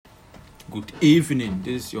Good evening,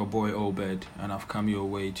 this is your boy Obed, and I've come your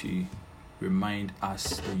way to remind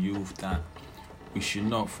us, the youth, that we should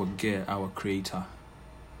not forget our Creator.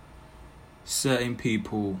 Certain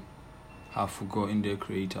people have forgotten their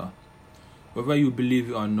Creator. Whether you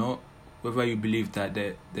believe it or not, whether you believe that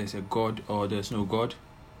there's a God or there's no God,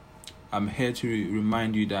 I'm here to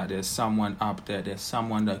remind you that there's someone up there, there's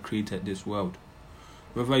someone that created this world.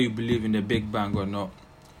 Whether you believe in the Big Bang or not,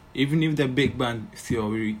 even if the Big Bang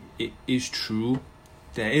theory is true,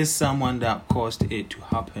 there is someone that caused it to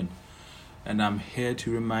happen. And I'm here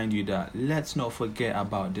to remind you that let's not forget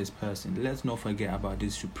about this person. Let's not forget about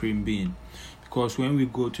this supreme being. Because when we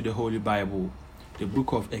go to the Holy Bible, the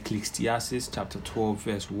book of Ecclesiastes chapter 12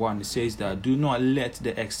 verse 1, it says that do not let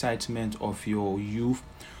the excitement of your youth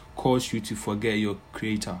cause you to forget your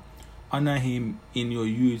Creator. Honor Him in your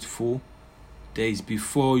youthful days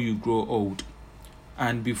before you grow old.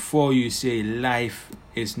 And before you say life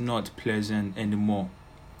is not pleasant anymore.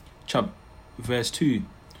 Verse 2.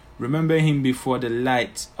 Remember Him before the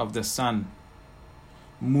light of the sun,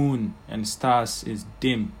 moon, and stars is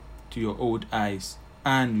dim to your old eyes,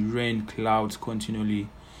 and rain clouds continually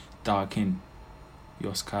darken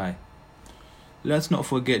your sky. Let's not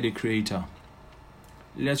forget the Creator.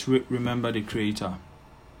 Let's remember the Creator.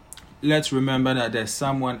 Let's remember that there's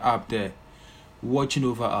someone up there watching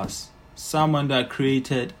over us. Someone that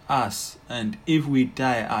created us, and if we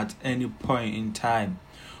die at any point in time,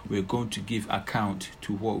 we're going to give account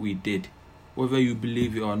to what we did. Whether you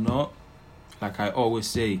believe it or not, like I always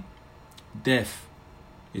say, death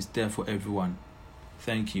is there for everyone.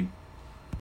 Thank you.